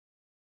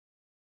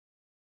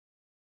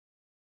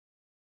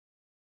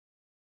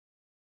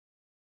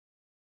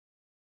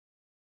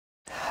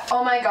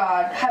Oh my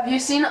god, have you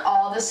seen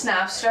all the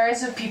Snap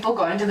stories of people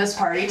going to this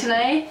party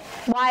tonight?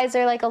 Why, is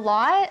there like a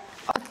lot?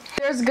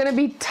 There's gonna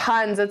be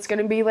tons. It's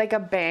gonna be like a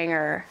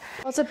banger.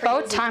 Well, it's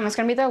about time. It's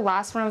gonna be their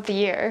last one of the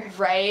year.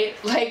 Right?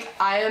 Like,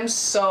 I am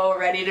so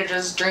ready to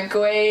just drink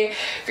away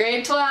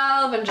grade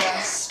 12 and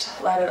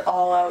just let it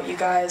all out, you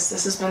guys.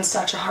 This has been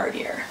such a hard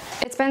year.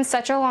 It's been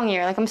such a long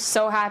year. Like, I'm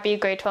so happy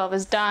grade 12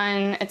 is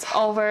done. It's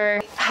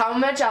over. How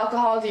much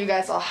alcohol do you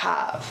guys all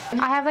have?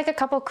 I have like a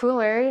couple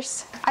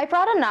coolers. I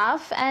brought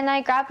enough, and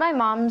I grabbed my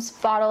mom's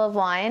bottle of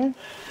wine.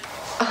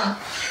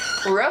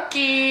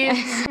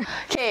 Rookies!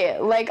 Okay,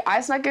 like I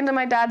snuck into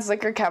my dad's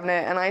liquor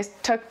cabinet and I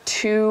took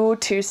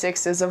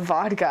 2.26s of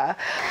vodka.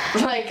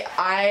 Like,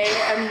 I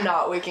am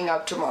not waking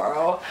up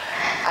tomorrow.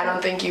 I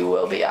don't think you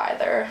will be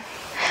either.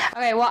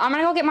 Okay, well, I'm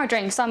gonna go get more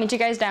drinks. I'll meet you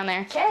guys down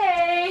there.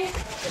 Okay.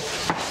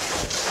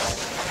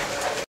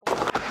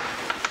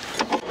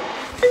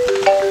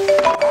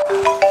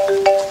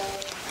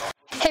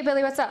 Hey,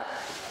 Billy, what's up?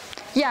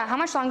 Yeah, how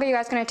much longer are you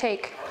guys gonna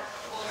take?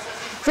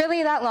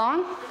 Really, that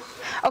long?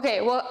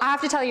 Okay, well, I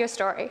have to tell you a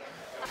story.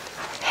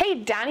 Hey,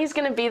 Danny's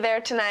gonna be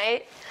there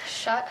tonight.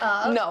 Shut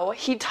up. No,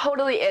 he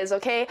totally is,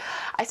 okay?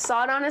 I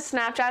saw it on his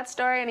Snapchat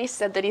story and he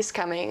said that he's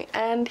coming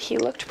and he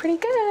looked pretty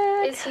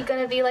good. Is he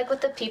gonna be like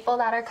with the people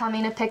that are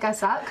coming to pick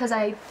us up? Because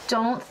I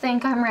don't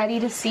think I'm ready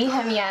to see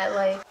him yet,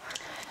 like.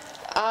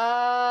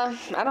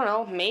 I don't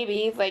know,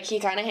 maybe. Like, he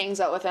kind of hangs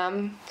out with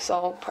them,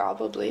 so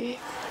probably.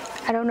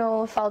 I don't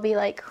know if I'll be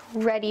like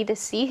ready to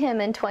see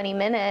him in 20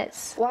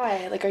 minutes.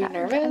 Why? Like, are you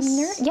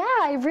nervous? Yeah,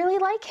 I really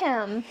like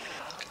him.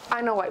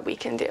 I know what we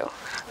can do.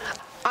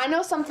 I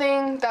know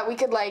something that we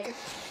could, like,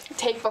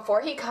 take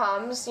before he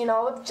comes, you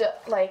know,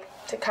 like,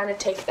 to kind of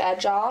take the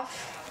edge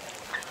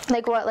off.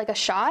 Like what, like a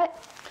shot?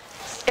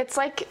 It's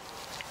like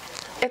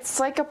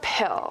a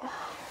pill.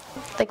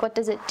 Like what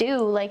does it do?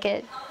 Like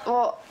it...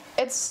 Well,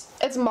 it's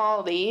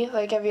Molly.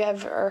 Like, have you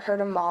ever heard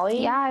of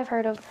Molly? Yeah, I've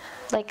heard of,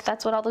 like,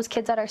 that's what all those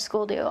kids at our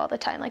school do all the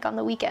time, like on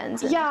the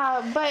weekends. And...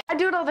 Yeah, but I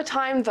do it all the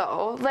time,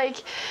 though.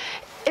 Like,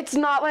 it's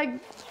not like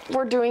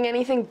we're doing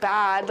anything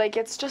bad. Like,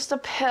 it's just a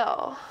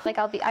pill. Like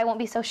I won't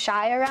be so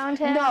shy around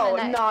him. No,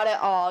 and not at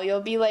all.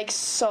 You'll be, like,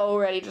 so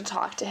ready to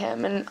talk to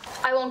him, and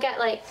I won't get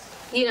like,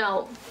 you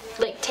know,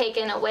 like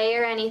taken away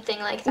or anything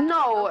like that.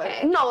 no,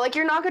 Okay. no, like,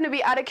 you're not gonna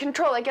be out of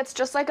control. Like, it's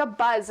just like a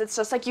buzz. It's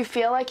just like you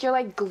feel like you're,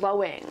 like,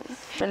 glowing.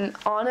 And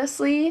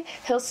honestly,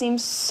 he'll seem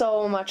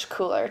so much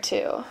cooler,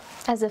 too.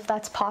 As if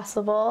that's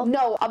possible.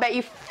 No, I'll bet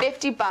you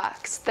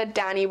 $50 that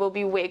Danny will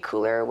be way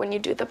cooler when you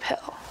do the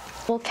pill.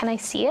 Well, can I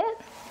see it?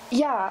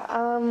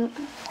 Yeah,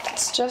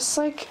 it's just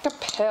like a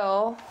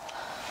pill.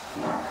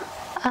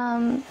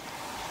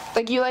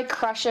 Like, you, like,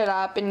 crush it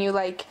up and you,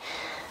 like,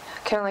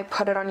 kind of, like,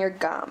 put it on your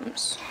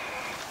gums.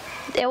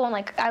 It won't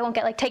like, I won't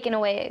get like taken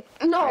away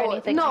No, or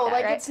anything no, like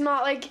that, right? it's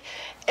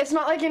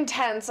not like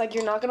intense. Like,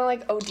 you're not gonna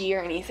like OD or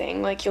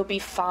anything. Like, you'll be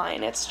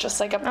fine. It's just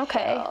like a pill.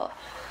 Okay.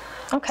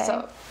 Okay.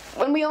 So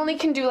when we only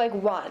can do like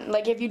one.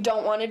 Like, if you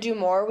don't want to do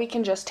more, we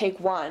can just take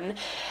one.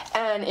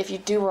 And if you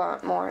do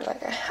want more,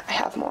 like, I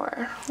have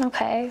more.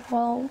 Okay,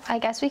 well, I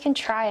guess we can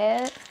try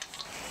it.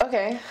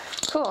 Okay,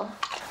 cool.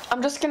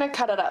 I'm just gonna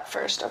cut it up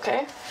first,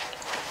 okay?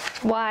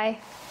 Why?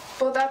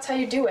 Well, that's how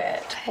you do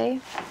it.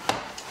 Okay.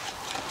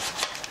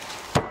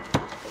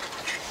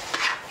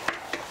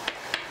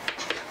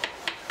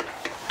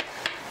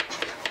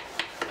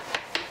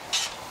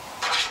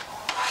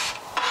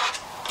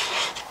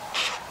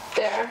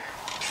 There.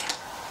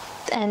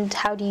 And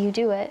how do you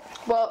do it?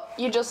 Well,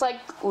 you just like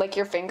lick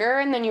your finger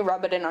and then you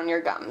rub it in on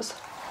your gums.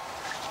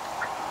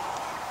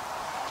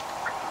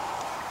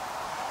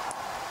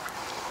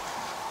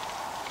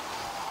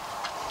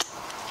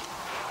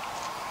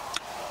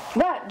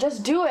 What?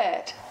 Just do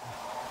it.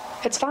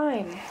 It's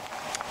fine.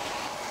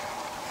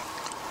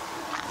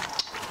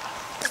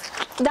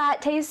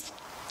 That tastes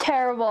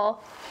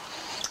terrible.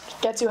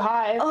 Gets you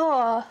high.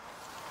 Oh.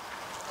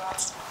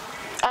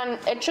 And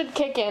it should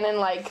kick in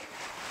like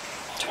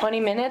 20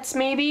 minutes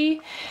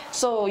maybe.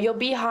 So you'll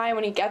be high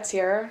when he gets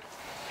here.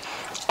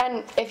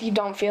 And if you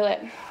don't feel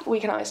it, we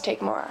can always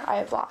take more. I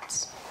have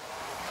lots.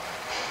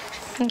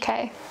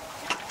 Okay.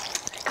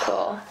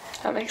 Cool.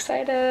 I'm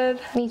excited.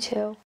 Me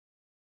too.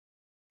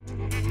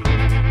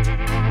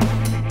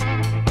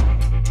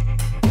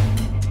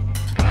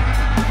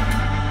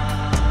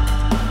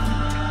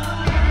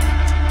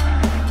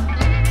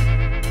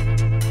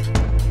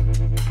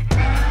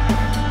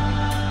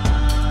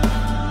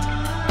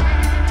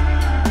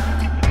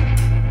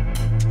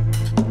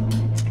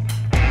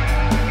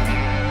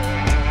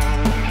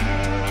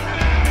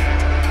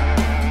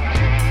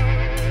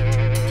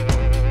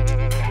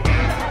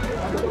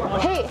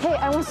 Hey,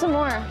 I want some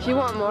more. You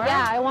want more?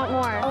 Yeah, I want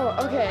more. Oh,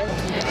 okay.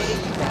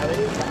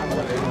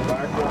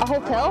 A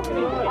whole pill?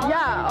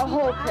 Yeah, a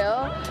whole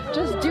pill.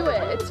 Just do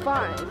it. It's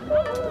fine.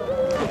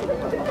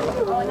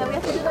 Oh, and then we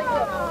have to do like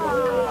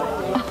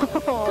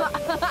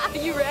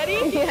You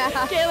ready? Yeah.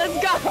 Okay, let's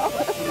go.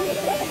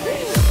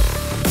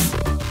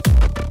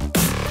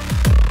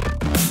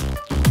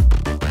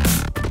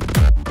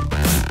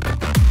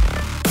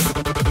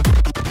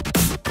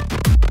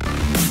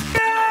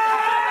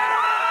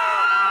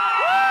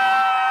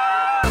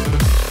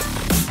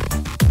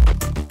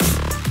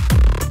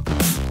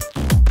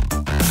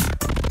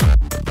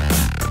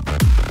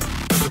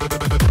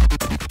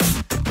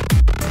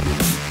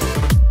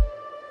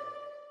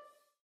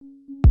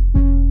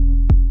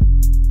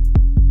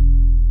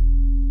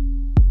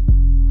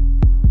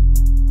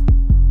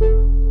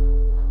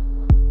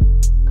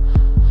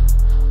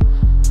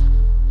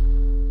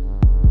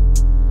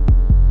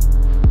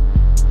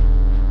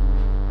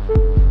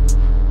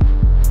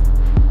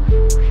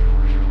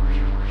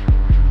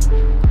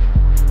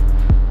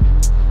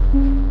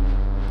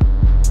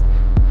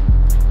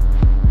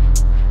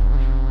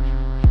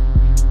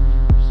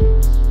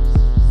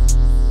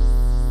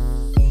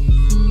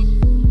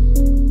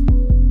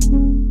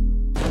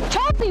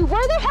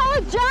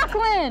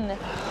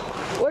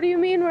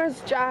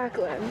 where's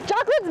Jacqueline?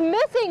 Jacqueline's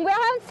missing. We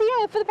haven't seen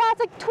her for the past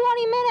like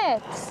 20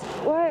 minutes.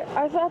 What?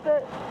 I thought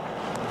that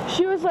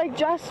she was like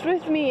just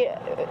with me.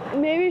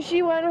 Maybe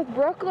she went with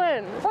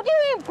Brooklyn. What do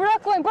you mean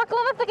Brooklyn? Brooklyn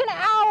left like an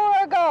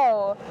hour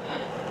ago.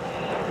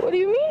 What do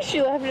you mean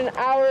she left an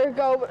hour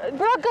ago?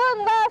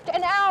 Brooklyn left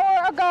an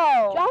hour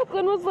ago.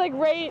 Jacqueline was like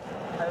right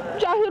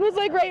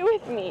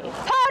with me.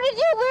 How did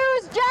you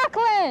lose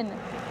Jacqueline?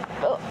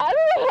 I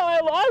don't know how I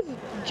lost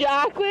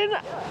Jacqueline.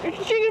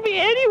 She could be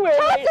anywhere.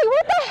 Chelsea,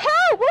 what the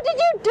hell? What did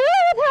you do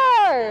with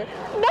her?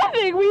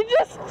 Nothing. We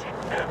didn't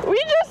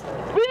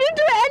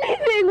do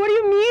anything. What do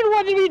you mean?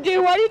 What did we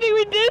do? Why do you think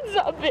we did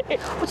something?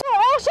 So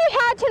all she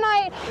had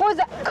tonight was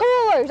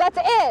coolers. That's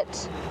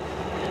it.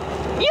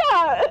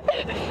 Yeah.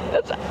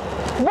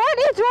 What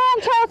is wrong,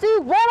 Chelsea?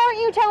 What aren't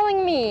you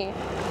telling me?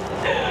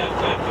 We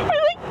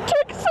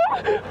took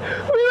some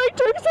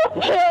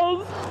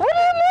pills. What do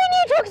you mean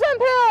you took some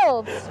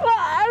pills?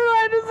 I don't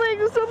know. I just like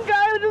some guy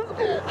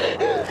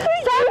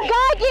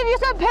gave you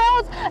some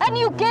pills and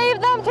you gave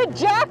them to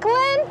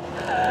Jacqueline?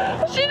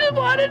 She just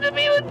wanted to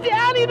be with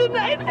Daddy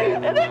tonight,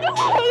 and I just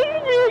wanted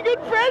to be a good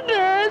friend to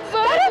her. And so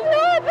that is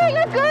not being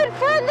a good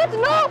friend. That's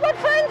not what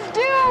friends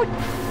do.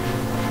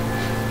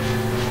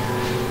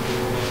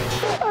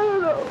 I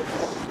don't know.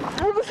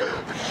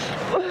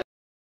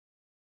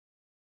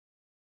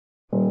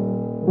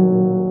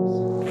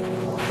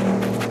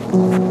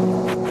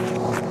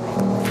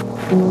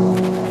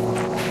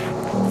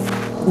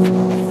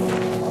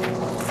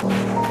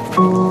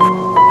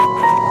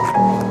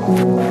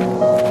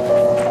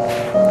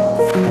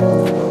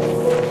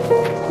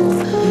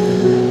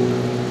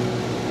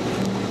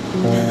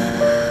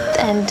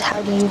 And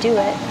how do you do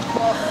it?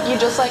 Well, you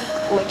just like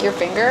lick your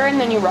finger and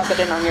then you rub it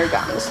in on your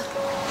gums.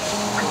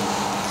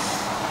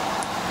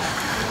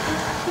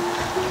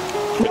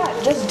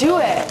 Yeah, just do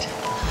it.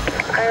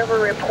 I have a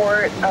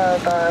report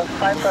of a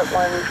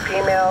 5'1"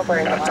 female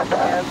wearing black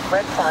pants,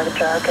 red flannel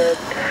jacket,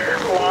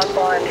 long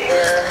blonde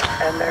hair,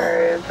 and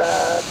there is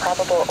a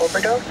probable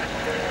overdose.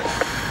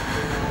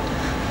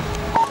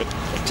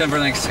 10-4,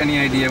 thanks. Any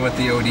idea what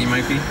the OD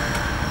might be?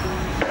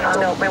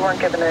 No, we weren't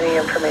given any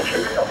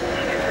information.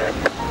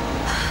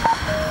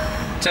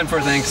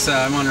 10-4, thanks.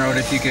 I'm on road.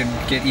 If you could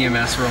get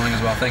EMS rolling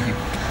as well, thank you.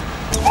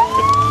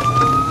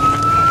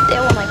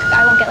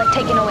 I won't get like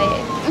taken away.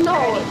 No,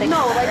 or anything,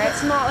 like right?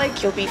 it's not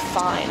like you'll be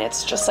fine.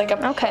 It's just like a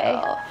Okay.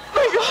 pill. Oh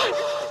my God,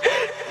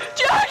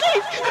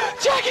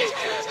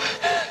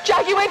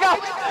 Jackie, wake up!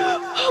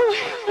 Oh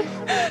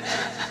my God.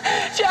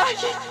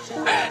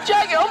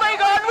 Jackie, oh my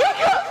God,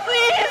 wake up,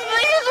 please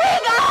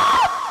wake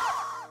up!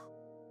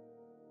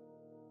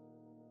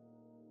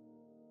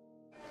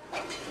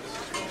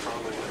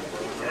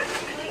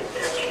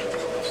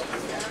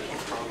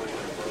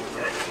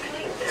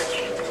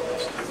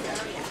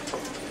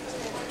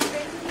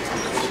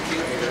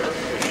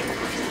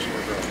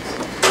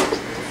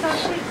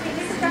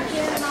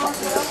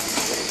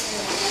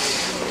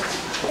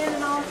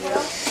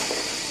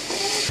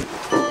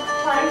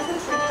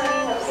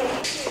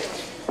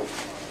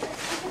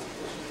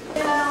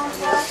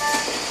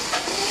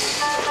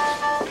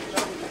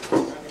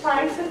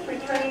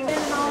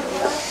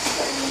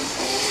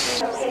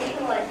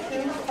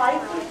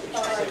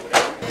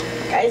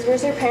 Guys,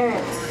 where's her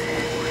parents?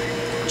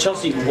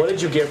 Chelsea, what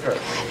did you give her?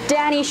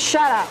 Danny,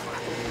 shut up.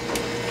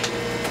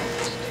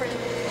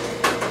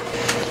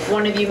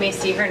 One of you may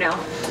see her now.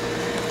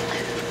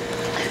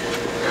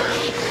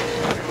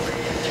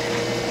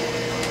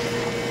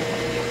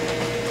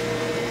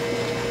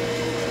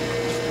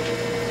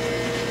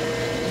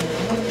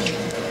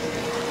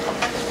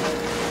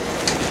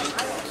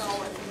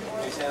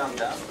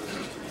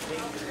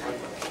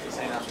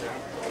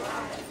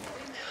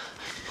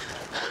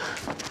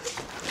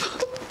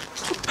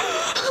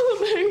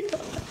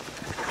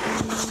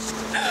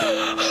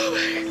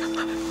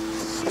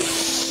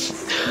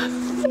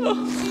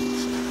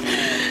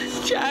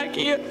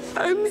 Jackie,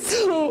 I'm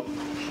so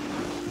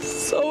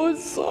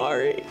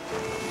sorry.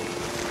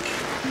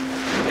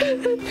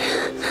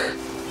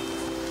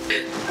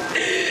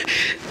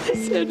 I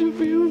said to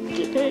be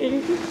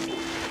okay.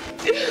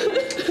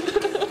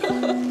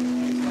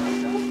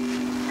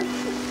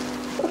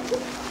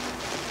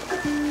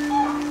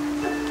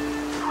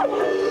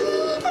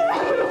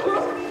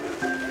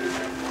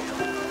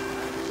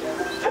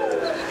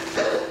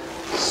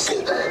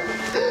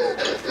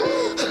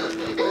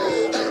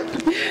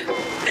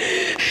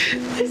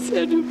 I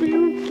said to be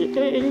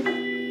okay.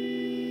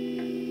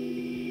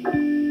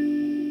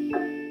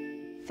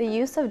 The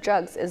use of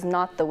drugs is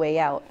not the way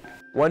out.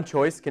 One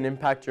choice can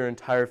impact your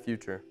entire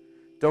future.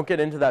 Don't get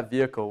into that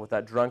vehicle with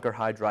that drunk or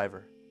high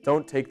driver.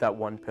 Don't take that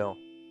one pill.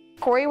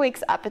 Corey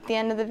wakes up at the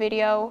end of the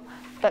video,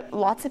 but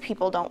lots of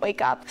people don't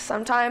wake up.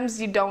 Sometimes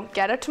you don't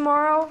get it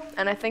tomorrow,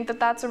 and I think that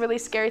that's a really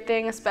scary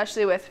thing,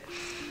 especially with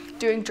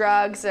doing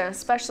drugs, and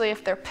especially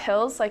if they're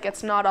pills. Like,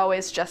 it's not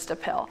always just a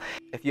pill.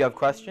 If you have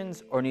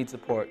questions or need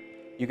support,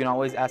 you can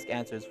always ask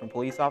answers from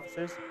police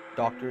officers,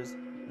 doctors,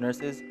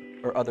 nurses,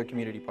 or other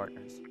community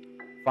partners.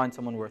 Find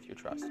someone worth your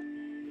trust.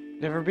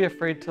 Never be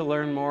afraid to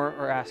learn more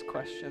or ask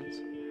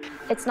questions.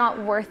 it's not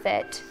worth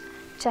it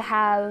to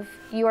have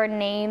your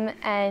name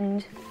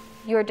and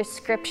your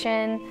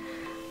description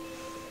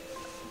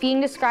being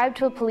described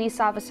to a police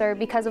officer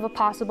because of a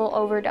possible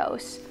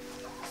overdose.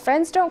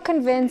 Friends don't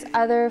convince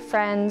other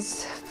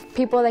friends,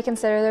 people they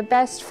consider their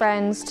best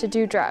friends, to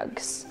do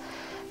drugs.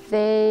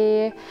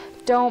 They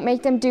don't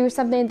make them do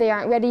something they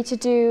aren't ready to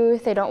do,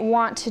 they don't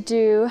want to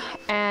do,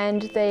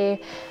 and they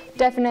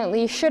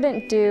definitely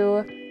shouldn't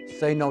do.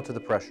 Say no to the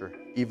pressure,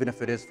 even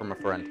if it is from a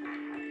friend.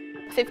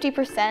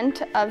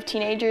 50% of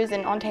teenagers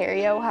in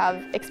Ontario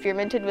have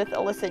experimented with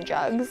illicit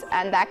drugs,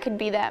 and that could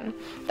be them.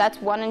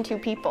 That's 1 in 2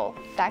 people.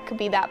 That could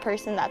be that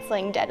person that's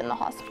laying dead in the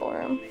hospital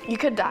room. You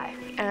could die,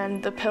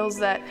 and the pills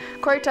that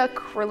Corey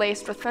took were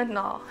laced with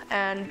fentanyl,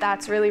 and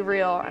that's really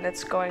real, and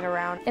it's going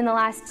around. In the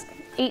last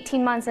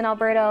 18 months in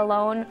Alberta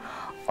alone,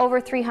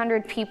 over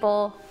 300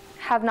 people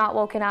have not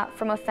woken up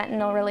from a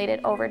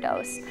fentanyl-related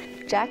overdose.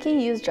 Jackie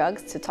used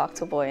drugs to talk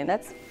to a boy, and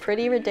that's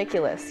pretty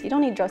ridiculous. You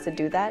don't need drugs to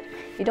do that.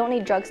 You don't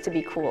need drugs to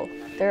be cool.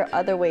 There are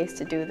other ways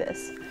to do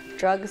this.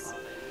 Drugs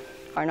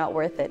are not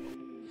worth it.